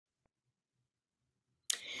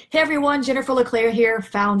Hey everyone, Jennifer LeClaire here,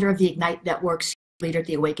 founder of the Ignite Network, leader at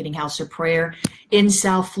the Awakening House of Prayer in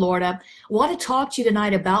South Florida. I want to talk to you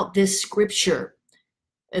tonight about this scripture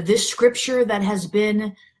that has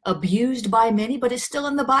been abused by many, but it's still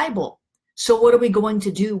in the Bible. So what are we going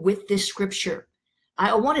to do with this scripture?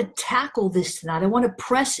 I want to tackle this tonight. I want to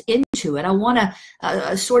press into it. I want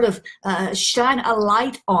to shine a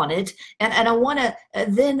light on it. And I want to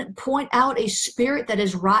then point out a spirit that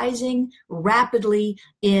is rising rapidly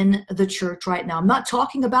in the church right now. I'm not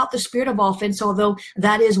talking about the spirit of offense, although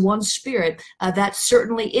that is one spirit that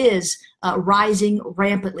certainly is rising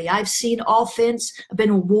rampantly. I've seen offense, I've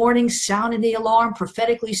been warning, sounding the alarm,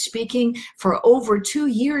 prophetically speaking, for over 2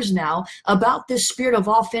 years now about this spirit of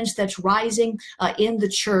offense that's rising in the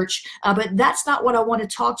church. But that's not what I want to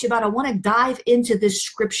talk to you about. I want to dive into this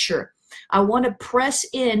scripture. I want to press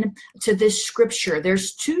in to this scripture.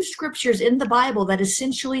 There's 2 scriptures in the Bible that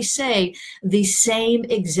essentially say the same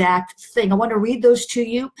exact thing. I want to read those to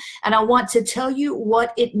you, and I want to tell you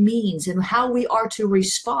what it means and how we are to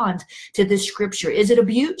respond to this scripture. Is it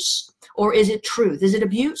abuse or is it truth? Is it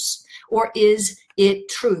abuse or is it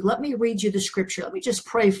truth? Let me read you the scripture. Let me just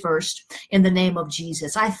pray first in the name of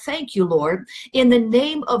Jesus. I thank you, Lord. In the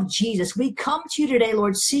name of Jesus, we come to you today,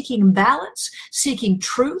 Lord, seeking balance, seeking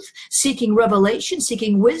truth, seeking revelation,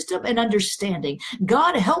 seeking wisdom and understanding.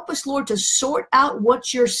 God, help us, Lord, to sort out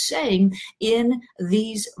what you're saying in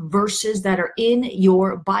these verses that are in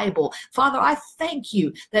your Bible. Father, I thank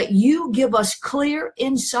you that you give us clear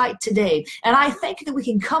insight today. And I thank you that we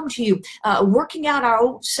can come to you working out our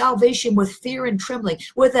own salvation with fear and trembling,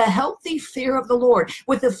 with a healthy fear of the Lord,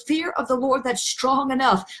 with a fear of the Lord that's strong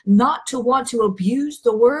enough not to want to abuse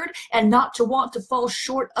the word and not to want to fall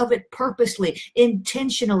short of it purposely,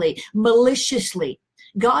 intentionally, maliciously.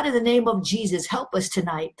 God, in the name of Jesus, help us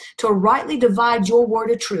tonight to rightly divide your word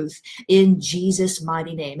of truth in Jesus'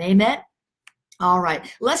 mighty name. Amen. All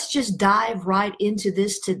right, let's just dive right into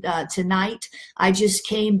this tonight. I just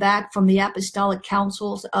came back from the Apostolic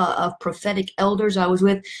Councils of Prophetic Elders. I was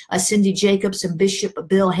with Cindy Jacobs and Bishop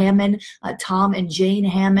Bill Hammond, Tom and Jane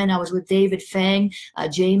Hammond. I was with David Fang.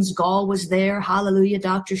 James Gall was there. Hallelujah.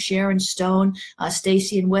 Dr. Sharon Stone,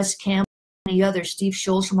 Stacy and Wes Campbell. Many others. Steve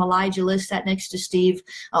Schultz from Elijah List sat next to Steve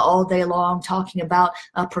all day long talking about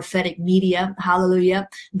prophetic media. Hallelujah.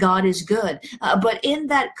 God is good. But in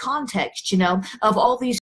that context, of all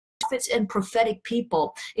these prophets and prophetic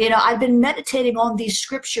people, I've been meditating on these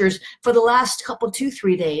scriptures for the last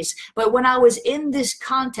 2-3 days. But when I was in this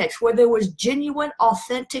context where there was genuine,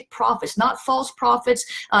 authentic prophets, not false prophets,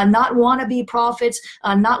 not wannabe prophets,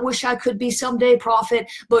 not wish I could be someday prophet,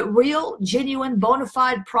 but real, genuine, bona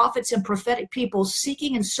fide prophets and prophetic people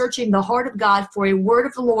seeking and searching the heart of God for a word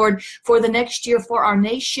of the Lord for the next year for our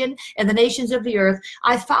nation and the nations of the earth,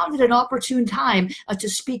 I found it an opportune time to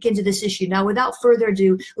speak into this issue. Now, without further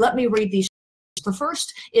ado, let me read these. The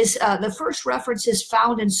first reference is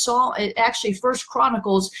found in First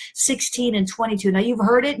Chronicles 16 and 22. Now, you've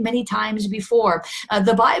heard it many times before.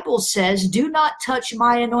 The Bible says, "Do not touch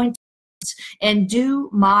my anointed and do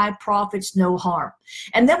my prophets no harm."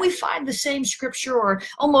 And then we find the same scripture, or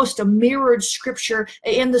almost a mirrored scripture,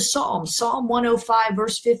 in the Psalms. Psalm 105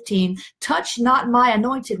 verse 15, "Touch not my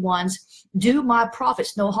anointed ones, do my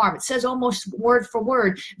prophets no harm." It says almost word for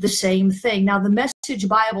word the same thing. Now, the Message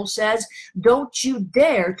Bible says, "Don't you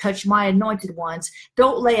dare touch my anointed ones.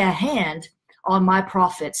 Don't lay a hand on my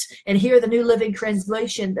prophets." And here the New Living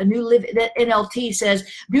Translation, the NLT says,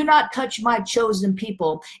 "Do not touch my chosen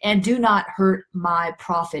people and do not hurt my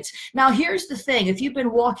prophets." Now, here's the thing. If you've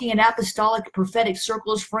been walking in apostolic prophetic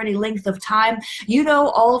circles for any length of time, you know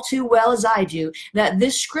all too well as I do that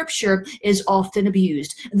this scripture is often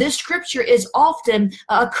abused. This scripture is often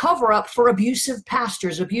a cover-up for abusive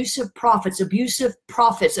pastors, abusive prophets, abusive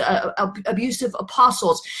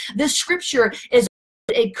apostles. This scripture is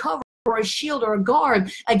a cover or a shield or a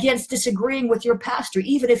guard against disagreeing with your pastor,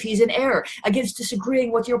 even if he's in error, against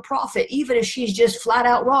disagreeing with your prophet, even if she's just flat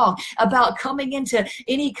out wrong, about coming into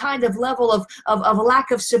any kind of level of lack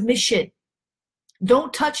of submission.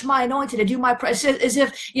 Don't touch my anointed and do my as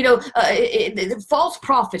if, false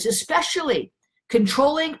prophets, especially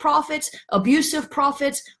controlling prophets, abusive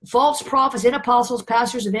prophets, false prophets and apostles,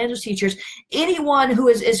 pastors, evangelists, teachers, anyone who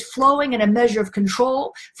is flowing in a measure of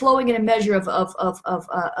control, flowing in a measure of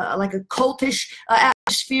like a cultish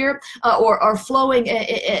atmosphere or are flowing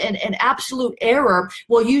in absolute error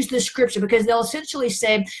will use this scripture, because they'll essentially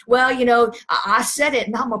say, well, you know, I said it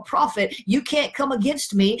and I'm a prophet. You can't come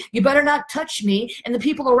against me. You better not touch me. And the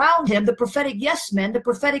people around him, the prophetic yes men, the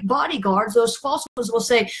prophetic bodyguards, those false ones will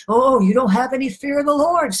say, oh, you don't have any fear of the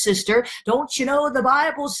Lord, sister. Don't you know the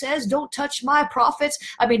Bible says, don't touch my prophets.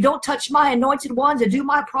 I mean, don't touch my anointed ones and do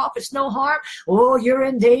my prophets no harm. Oh, you're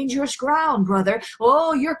in dangerous ground, brother.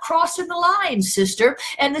 Oh, you're crossing the line, sister.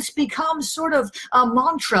 And this becomes sort of a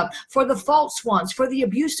mantra for the false ones, for the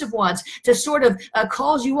abusive ones, to sort of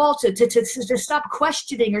cause you all to stop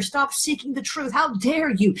questioning or stop seeking the truth. How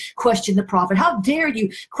dare you question the prophet? How dare you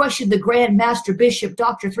question the Grand Master Bishop,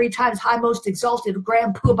 Doctor, 3 times high most exalted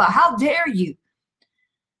Grand Poobah? How dare you?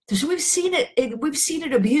 So we've seen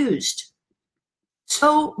it abused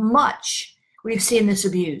so much. We've seen this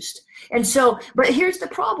abused. And so, but here's the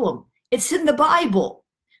problem. It's in the Bible.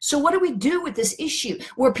 So what do we do with this issue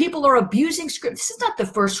where people are abusing scripture? This is not the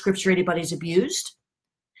first scripture anybody's abused.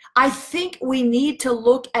 I think we need to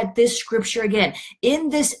look at this scripture again. In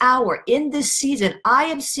this hour, in this season, I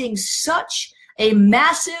am seeing such a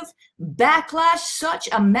massive backlash, such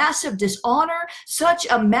a massive dishonor, such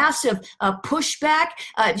a massive pushback.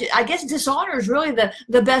 I guess dishonor is really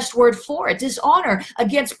the best word for it. Dishonor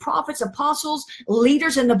against prophets, apostles,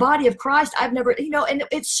 leaders in the body of Christ. I've never, you know, and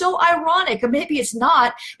it's so ironic, or maybe it's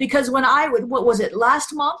not, because when what was it,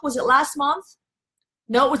 last month? Was it last month?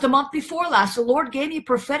 No, it was the month before last. The Lord gave me a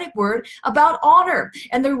prophetic word about honor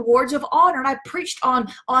and the rewards of honor. And I preached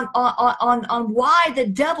on why the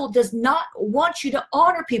devil does not want you to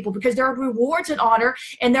honor people, because there are rewards in honor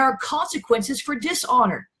and there are consequences for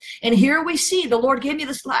dishonor. And here we see the Lord gave me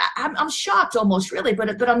this. I'm shocked almost, really,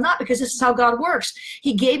 but I'm not, because this is how God works.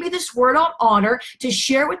 He gave me this word on honor to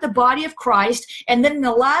share with the body of Christ. And then in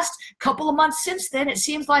the last couple of months since then, it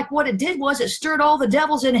seems like what it did was it stirred all the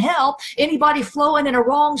devils in hell. Anybody flowing in a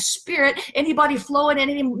wrong spirit, anybody flowing in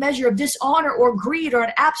any measure of dishonor or greed or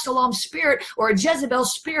an Absalom spirit or a Jezebel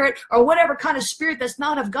spirit or whatever kind of spirit that's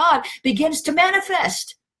not of God begins to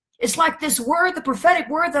manifest. It's like this word, the prophetic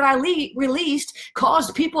word that I released,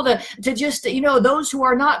 caused people to just, you know, those who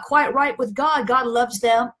are not quite right with God, God loves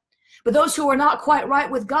them. But those who are not quite right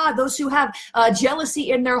with God, those who have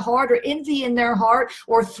jealousy in their heart or envy in their heart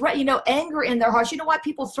or threat, you know, anger in their hearts. You know why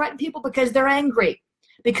people threaten people? Because they're angry.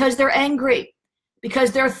 Because they're angry.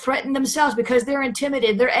 Because they're threatened themselves. Because they're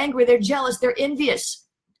intimidated. They're angry. They're jealous. They're envious.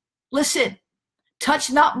 Listen,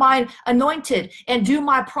 touch not my anointed and do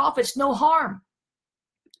my prophets no harm.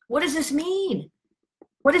 What does this mean?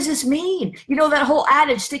 What does this mean? You know that whole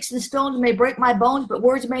adage, sticks and stones may break my bones, but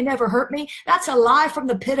words may never hurt me? That's a lie from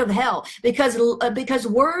the pit of hell, because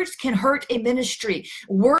words can hurt a ministry.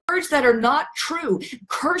 Words that are not true,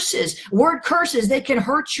 word curses, they can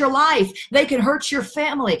hurt your life. They can hurt your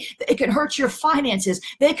family. They can hurt your finances.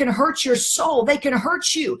 They can hurt your soul. They can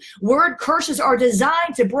hurt you. Word curses are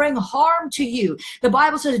designed to bring harm to you. The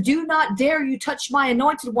Bible says, do not dare you touch my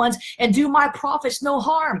anointed ones and do my prophets no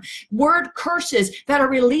harm. Word curses that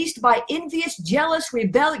are released by envious, jealous,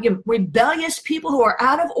 rebellious people who are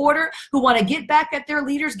out of order, who want to get back at their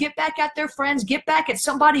leaders, get back at their friends, get back at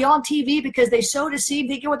somebody on TV because they so deceived,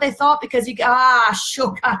 thinking what they thought, because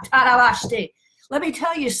let me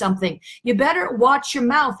tell you something. You better watch your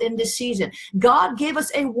mouth in this season. God gave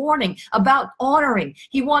us a warning about honoring.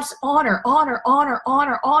 He wants honor, honor, honor,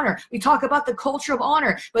 honor, honor. We talk about the culture of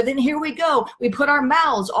honor, but then here we go. We put our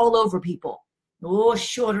mouths all over people. Oh,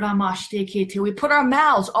 we put our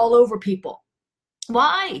mouths all over people.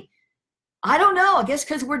 Why? I don't know. I guess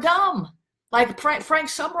because we're dumb. Like Frank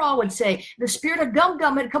Summerall would say, the spirit of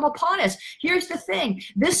gum had come upon us. Here's the thing.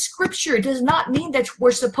 This scripture does not mean that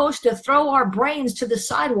we're supposed to throw our brains to the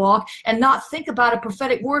sidewalk and not think about a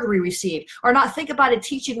prophetic word we received, or not think about a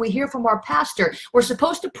teaching we hear from our pastor. We're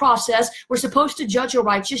supposed to process. We're supposed to judge a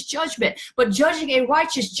righteous judgment. But judging a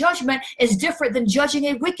righteous judgment is different than judging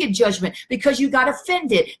a wicked judgment, because you got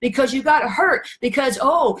offended, because you got hurt, because,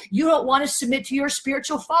 oh, you don't want to submit to your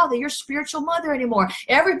spiritual father, your spiritual mother anymore.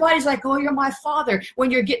 Everybody's like, oh, you're my father, when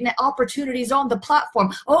you're getting the opportunities on the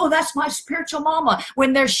platform. Oh, that's my spiritual mama,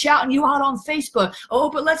 when they're shouting you out on Facebook. Oh,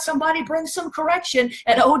 but let somebody bring some correction,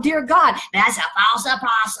 and oh, dear God, that's a false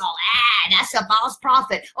apostle. That's a false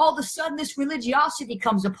prophet. All of a sudden, this religiosity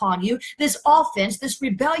comes upon you, this offense, this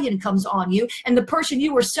rebellion comes on you, and the person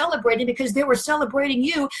you were celebrating because they were celebrating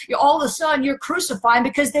you, all of a sudden you're crucifying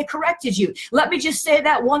because they corrected you. Let me just say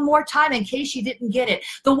that one more time in case you didn't get it.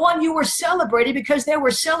 The one you were celebrating because they were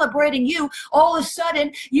celebrating you all of a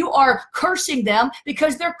sudden you are cursing them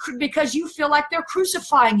because you feel like they're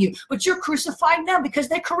crucifying you, but you're crucifying them because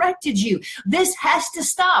they corrected you. This has to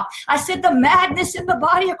stop. I said the madness in the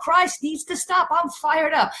body of Christ needs to stop. I'm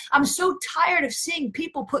fired up. I'm so tired of seeing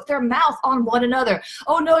people put their mouth on one another.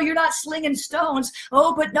 Oh no, you're not slinging stones.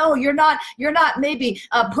 Oh, but no, you're not maybe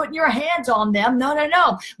putting your hands on them.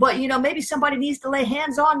 No. But maybe somebody needs to lay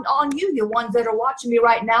hands on you, you ones that are watching me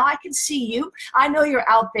right now. I can see you. I know you're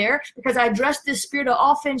out there because I addressed this spirit of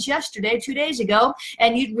offense yesterday, 2 days ago,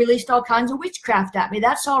 and you released all kinds of witchcraft at me.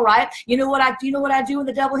 That's all right. You know what I do when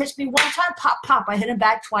the devil hits me one time? Pop, pop. I hit him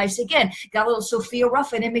back twice again. Got a little Sophia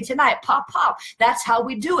Ruffin in me tonight. Pop, pop. That's how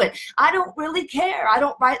we do it. I don't really care. I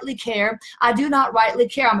don't rightly care. I do not rightly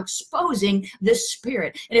care. I'm exposing this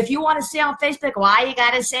spirit. And if you want to say on Facebook, why you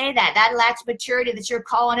got to say that? That lacks maturity that you're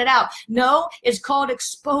calling it out. No, it's called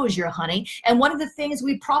exposure, honey. And one of the things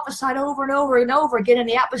we prophesied over and over and over again in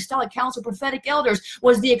the Apostolic Council of Prophetic Elders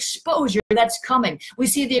was the exposure that's coming. We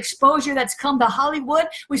see the exposure that's come to Hollywood.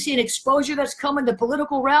 We see an exposure that's come in the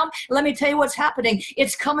political realm. Let me tell you what's happening.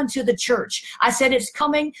 It's coming to the church. I said it's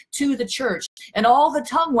coming to the church. And all the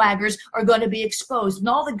tongue waggers are going to be exposed. And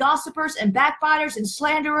all the gossipers and backbiters and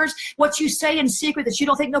slanderers, what you say in secret that you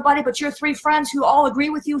don't think nobody but your 3 friends who all agree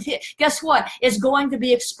with you, guess what? Is going to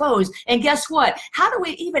be exposed. And guess what? How do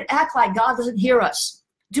we even act like God doesn't hear us?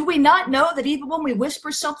 Do we not know that even when we whisper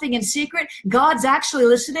something in secret, God's actually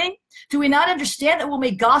listening? Do we not understand that when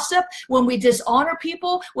we gossip, when we dishonor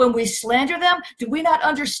people, when we slander them, do we not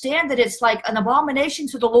understand that it's like an abomination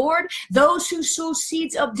to the Lord? Those who sow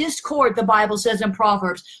seeds of discord, the Bible says in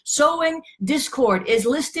Proverbs, sowing discord is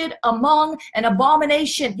listed among an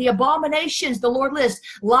abomination. The abominations the Lord lists,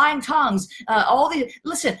 lying tongues,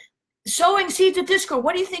 listen, sowing seeds of discord.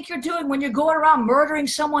 What do you think you're doing when you're going around murdering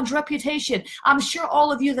someone's reputation? I'm sure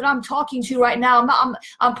all of you that I'm talking to right now,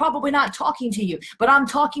 I'm probably not talking to you, but I'm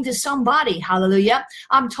talking to somebody. Hallelujah.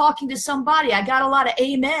 I'm talking to somebody. I got a lot of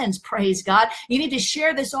amens. Praise God. You need to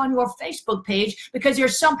share this on your Facebook page because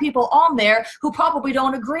there's some people on there who probably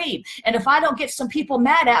don't agree. And if I don't get some people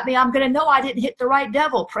mad at me, I'm going to know I didn't hit the right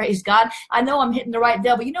devil. Praise God. I know I'm hitting the right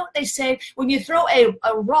devil. You know what they say? When you throw a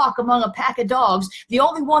rock among a pack of dogs, the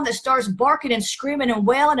only one that starts barking and screaming and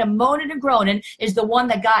wailing and moaning and groaning is the one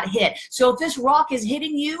that got hit. So if this rock is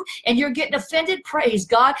hitting you and you're getting offended, praise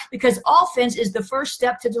God, because offense is the first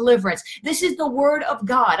step to deliverance. This is the word of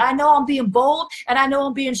God. I know I'm being bold and I know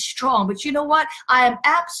I'm being strong, but you know what? I am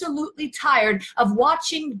absolutely tired of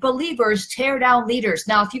watching believers tear down leaders.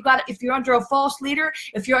 Now, if you're under a false leader,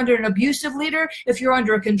 if you're under an abusive leader, if you're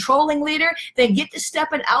under a controlling leader, then get to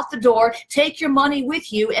stepping out the door, take your money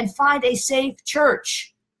with you and find a safe church.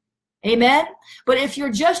 Amen. But if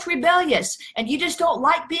you're just rebellious and you just don't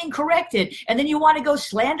like being corrected and then you want to go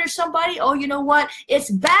slander somebody, oh, you know what? It's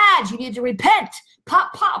bad. You need to repent.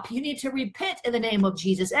 Pop, pop. You need to repent in the name of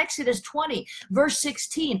Jesus. Exodus 20, verse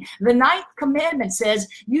 16. The 9th commandment says,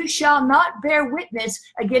 you shall not bear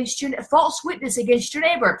false witness against your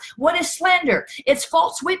neighbor. What is slander? It's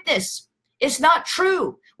false witness. It's not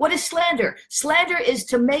true. What is slander? Slander is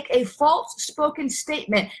to make a false spoken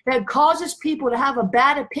statement that causes people to have a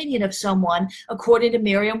bad opinion of someone, according to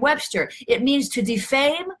Merriam-Webster. It means to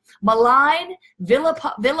defame, malign,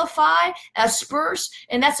 vilify, asperse,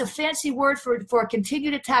 and that's a fancy word for a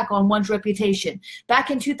continued attack on one's reputation. Back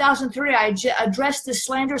in 2003, I addressed the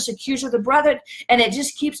slanderous accuser of the brethren, and it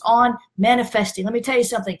just keeps on manifesting. Let me tell you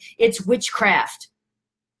something. It's witchcraft.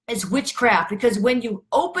 It's witchcraft, because when you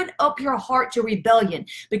open up your heart to rebellion,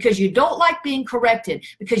 because you don't like being corrected,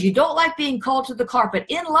 because you don't like being called to the carpet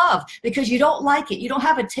in love, because you don't like it, you don't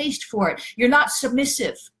have a taste for it, you're not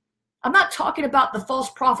submissive. I'm not talking about the false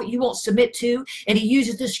prophet you won't submit to, and he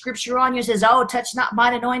uses this scripture on you and says, oh, touch not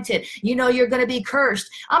mine anointed. You know you're going to be cursed.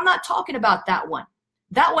 I'm not talking about that one.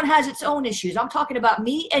 That one has its own issues. I'm talking about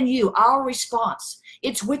me and you, our response.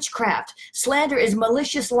 It's witchcraft. Slander is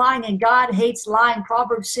malicious lying, and God hates lying.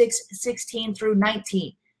 Proverbs 6:16 through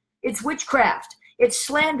 19. It's witchcraft. It's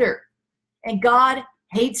slander, and God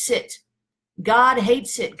hates it. God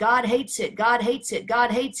hates it. God hates it. God hates it.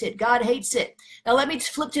 God hates it. God hates it. Now let me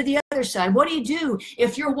flip to the other side. What do you do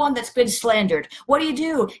if you're one that's been slandered? What do you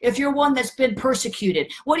do if you're one that's been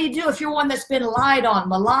persecuted? What do you do if you're one that's been lied on,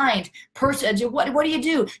 maligned? What do you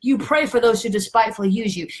do? You pray for those who despitefully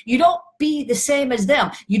use you. You don't be the same as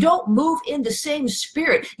them. You don't move in the same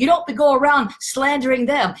spirit. You don't go around slandering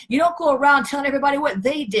them. You don't go around telling everybody what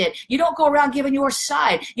they did. You don't go around giving your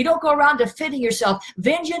side. You don't go around defending yourself.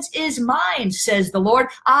 Vengeance is mine, says the Lord.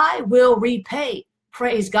 I will repay.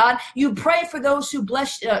 Praise God. You pray for those who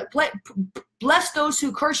bless those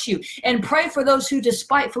who curse you, and pray for those who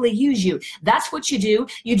despitefully use you. That's what you do.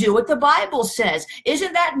 You do what the Bible says.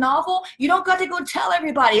 Isn't that novel? You don't got to go tell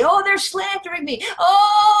everybody, oh, they're slandering me.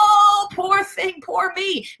 Oh, poor thing, poor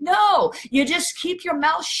me. No, you just keep your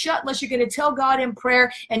mouth shut unless you're going to tell God in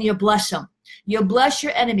prayer, and you bless them. You bless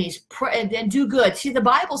your enemies, pray, and do good. See, the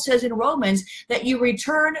Bible says in Romans that you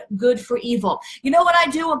return good for evil. You know what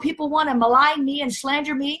I do when people want to malign me and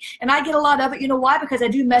slander me? And I get a lot of it. You know why? Because I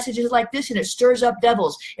do messages like this, and it stirs up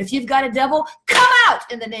devils. If you've got a devil, come out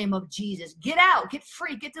in the name of Jesus. Get out, get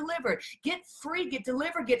free, get delivered. Get free, get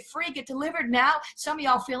delivered, get free, get delivered. Now, some of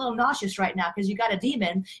y'all feel a little nauseous right now because you got a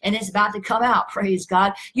demon and it's about to come out. Praise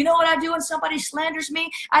God. You know what I do when somebody slanders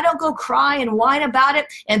me? I don't go cry and whine about it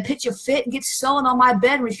and pitch a fit and get sullen on my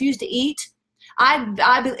bed and refuse to eat.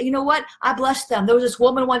 You know what? I blessed them. There was this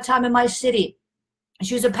woman one time in my city.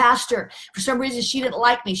 She was a pastor. For some reason, she didn't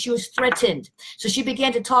like me. She was threatened. So she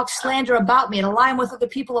began to talk slander about me and align with other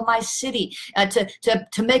people in my city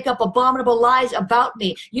to make up abominable lies about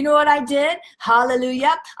me. You know what I did?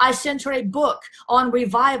 Hallelujah. I sent her a book on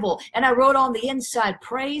revival, and I wrote on the inside,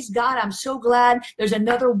 praise God, I'm so glad there's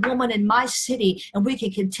another woman in my city, and we can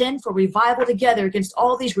contend for revival together against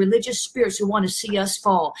all these religious spirits who want to see us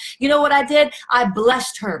fall. You know what I did? I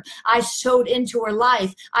blessed her. I sowed into her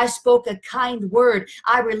life. I spoke a kind word.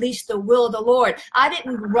 I released the will of the Lord. I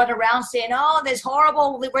didn't run around saying, oh, this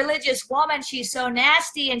horrible religious woman, she's so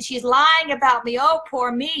nasty and she's lying about me. Oh,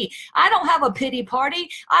 poor me. I don't have a pity party.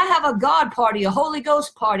 I have a God party, a Holy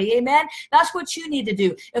Ghost party. Amen. That's what you need to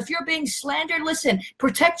do. If you're being slandered, listen,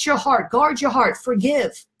 protect your heart, guard your heart,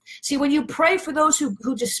 forgive. See, when you pray for those who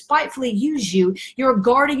despitefully use you, you're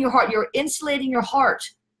guarding your heart. You're insulating your heart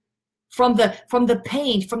from the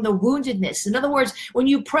pain, from the woundedness. In other words, when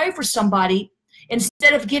you pray for somebody,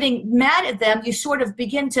 instead of getting mad at them, you sort of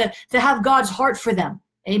begin to have God's heart for them.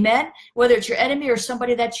 Amen? Whether it's your enemy or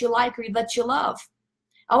somebody that you like or that you love.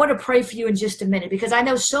 I want to pray for you in just a minute, because I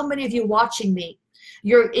know so many of you watching me,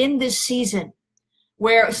 you're in this season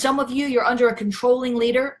where some of you, you're under a controlling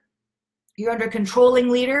leader. You're under a controlling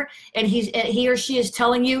leader, and he or she is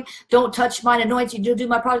telling you, don't touch mine, anointed, don't do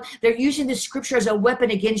my product. They're using this scripture as a weapon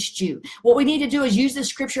against you. What we need to do is use this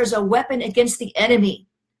scripture as a weapon against the enemy.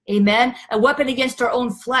 Amen. A weapon against our own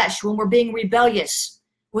flesh when we're being rebellious.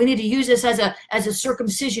 We need to use this as a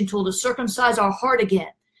circumcision tool to circumcise our heart again.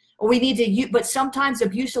 Or we need to use, but sometimes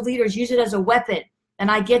abusive leaders use it as a weapon. And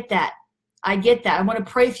I get that. I get that. I want to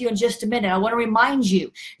pray for you in just a minute. I want to remind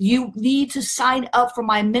you, you need to sign up for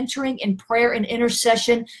my mentoring and prayer and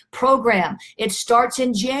intercession program. It starts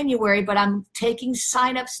in January, but I'm taking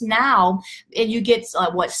signups now, and you get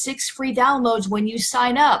 6 free downloads when you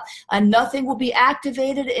sign up. And nothing will be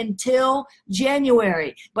activated until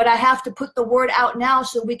January, but I have to put the word out now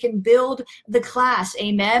so we can build the class.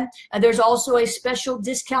 Amen. There's also a special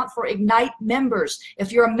discount for Ignite members.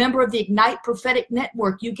 If you're a member of the Ignite Prophetic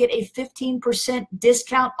Network, you get a 15%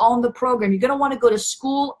 discount on the program. You're going to want to go to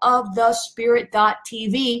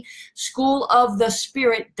schoolofthespirit.tv,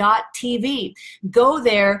 schoolofthespirit.tv. Go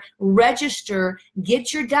there, register,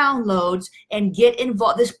 get your downloads, and get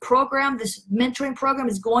involved. This program, this mentoring program,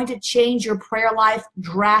 is going to change your prayer life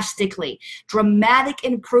drastically. Dramatic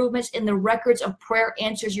improvements in the records of prayer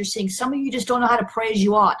answers you're seeing. Some of you just don't know how to pray as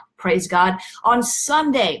you ought. Praise God. On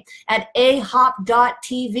Sunday at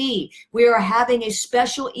ahop.tv, we are having a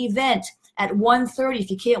special event at 1:30. If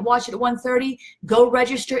you can't watch it at 1:30, go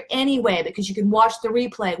register anyway, because you can watch the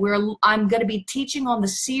replay. I'm going to be teaching on the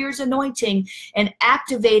seer's anointing and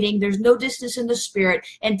activating. There's no distance in the spirit,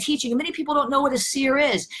 and teaching. Many people don't know what a seer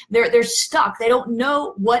is. They're stuck. They don't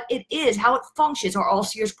know what it is, how it functions. Are all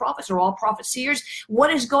seers prophets? Are all prophets seers?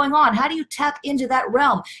 What is going on? How do you tap into that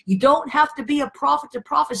realm? You don't have to be a prophet to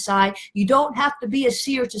prophesy. You don't have to be a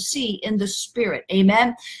seer to see in the spirit.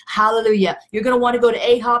 Amen. Hallelujah. You're going to want to go to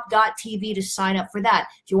ahop.tv to sign up for that.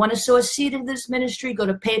 If you want to sow a seed in this ministry, go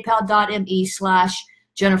to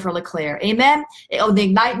paypal.me/Jennifer LeClaire. Amen. On the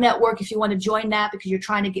Ignite Network, if you want to join that because you're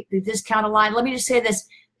trying to get the discount line, let me just say this.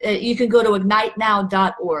 You can go to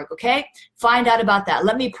ignitenow.org, okay? Find out about that.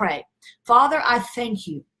 Let me pray. Father, I thank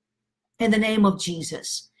you in the name of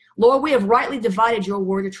Jesus. Lord, we have rightly divided your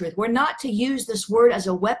word of truth. We're not to use this word as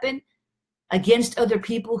a weapon against other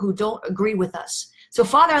people who don't agree with us. So,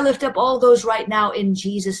 Father, I lift up all those right now in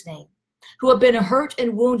Jesus' name who have been hurt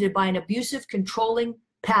and wounded by an abusive, controlling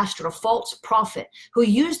pastor, a false prophet, who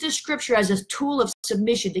used this scripture as a tool of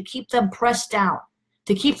submission to keep them pressed down,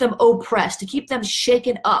 to keep them oppressed, to keep them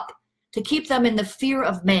shaken up, to keep them in the fear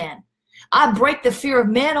of man. I break the fear of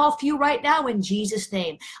man off you right now in Jesus'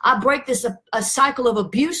 name. I break this a cycle of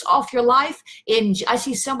abuse off your life. I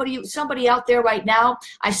see somebody out there right now.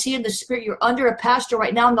 I see in the spirit you're under a pastor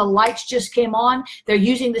right now, and the lights just came on. They're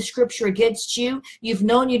using the scripture against you. You've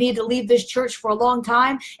known you need to leave this church for a long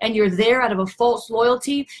time, and you're there out of a false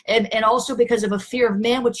loyalty and also because of a fear of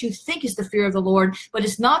man, which you think is the fear of the Lord, but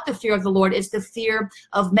it's not the fear of the Lord. It's the fear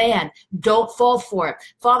of man. Don't fall for it.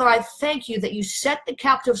 Father, I thank you that you set the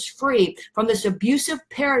captives free from this abusive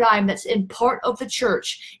paradigm that's in part of the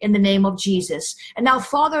church in the name of Jesus. And now,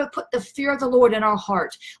 Father, put the fear of the Lord in our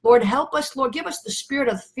heart. Lord, help us. Lord, give us the spirit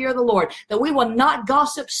of fear of the Lord, that we will not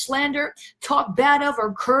gossip, slander, talk bad of,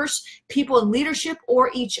 or curse people in leadership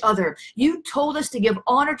or each other. You told us to give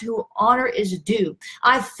honor to who honor is due.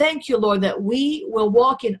 I thank you, Lord, that we will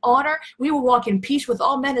walk in honor. We will walk in peace with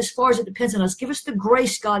all men as far as it depends on us. Give us the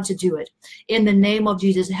grace, God, to do it in the name of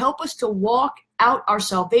Jesus. Help us to walk out our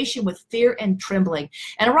salvation with fear and trembling.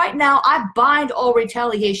 And right now, I bind all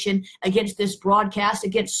retaliation against this broadcast,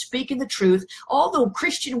 against speaking the truth. All the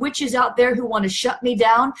Christian witches out there who want to shut me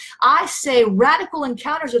down, I say radical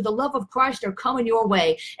encounters of the love of Christ are coming your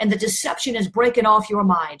way, and the deception is breaking off your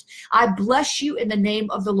mind. I bless you in the name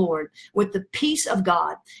of the Lord with the peace of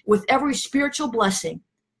God, with every spiritual blessing.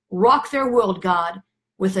 Rock their world, God,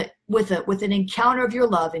 with an encounter of your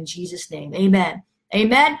love in Jesus' name. Amen.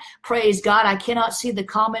 Amen. Praise God. I cannot see the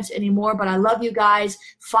comments anymore, but I love you guys.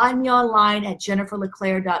 Find me online at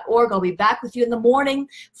jenniferleclaire.org. I'll be back with you in the morning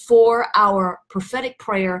for our prophetic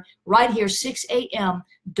prayer right here, 6 a.m.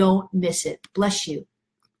 Don't miss it. Bless you.